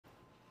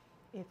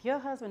If your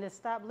husband has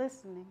stopped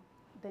listening,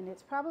 then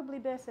it's probably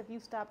best if you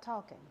stop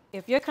talking.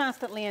 If you're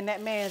constantly in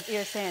that man's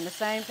ear saying the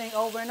same thing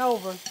over and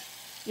over,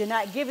 you're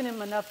not giving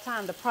him enough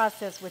time to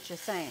process what you're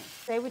saying.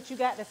 Say what you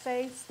got to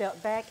say,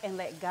 step back, and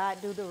let God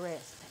do the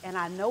rest. And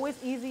I know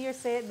it's easier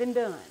said than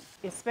done,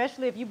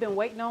 especially if you've been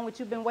waiting on what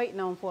you've been waiting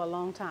on for a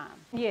long time.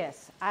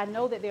 Yes, I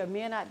know that there are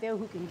men out there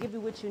who can give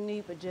you what you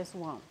need but just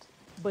won't.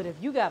 But if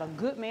you got a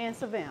good man,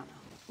 Savannah,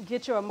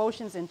 get your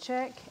emotions in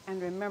check, and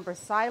remember,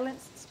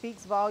 silence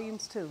speaks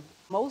volumes too.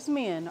 Most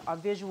men are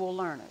visual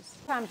learners.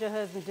 Sometimes your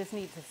husband just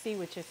needs to see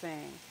what you're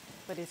saying,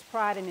 but his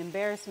pride and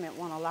embarrassment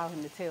won't allow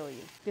him to tell you.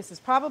 This is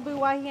probably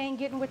why he ain't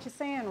getting what you're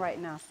saying right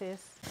now,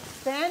 sis.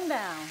 Stand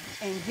down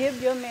and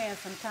give your man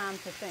some time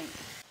to think.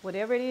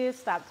 Whatever it is,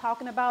 stop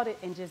talking about it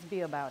and just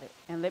be about it.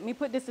 And let me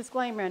put this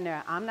disclaimer in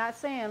there. I'm not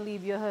saying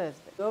leave your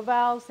husband. Your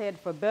vows said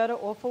for better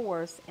or for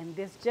worse, and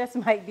this just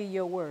might be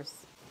your worst.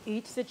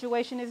 Each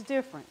situation is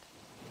different.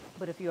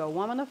 But if you're a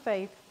woman of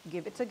faith,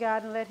 give it to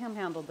God and let him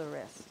handle the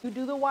rest. You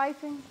do the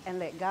wifing and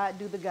let God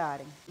do the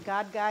guiding.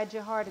 God guides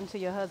your heart until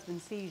your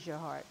husband sees your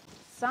heart.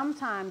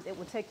 Sometimes it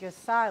will take your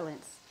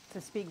silence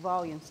to speak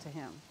volumes to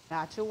him,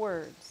 not your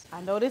words.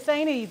 I know this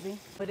ain't easy,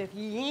 but if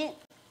you ain't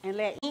and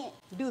let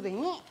do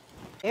the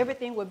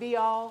everything will be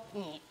all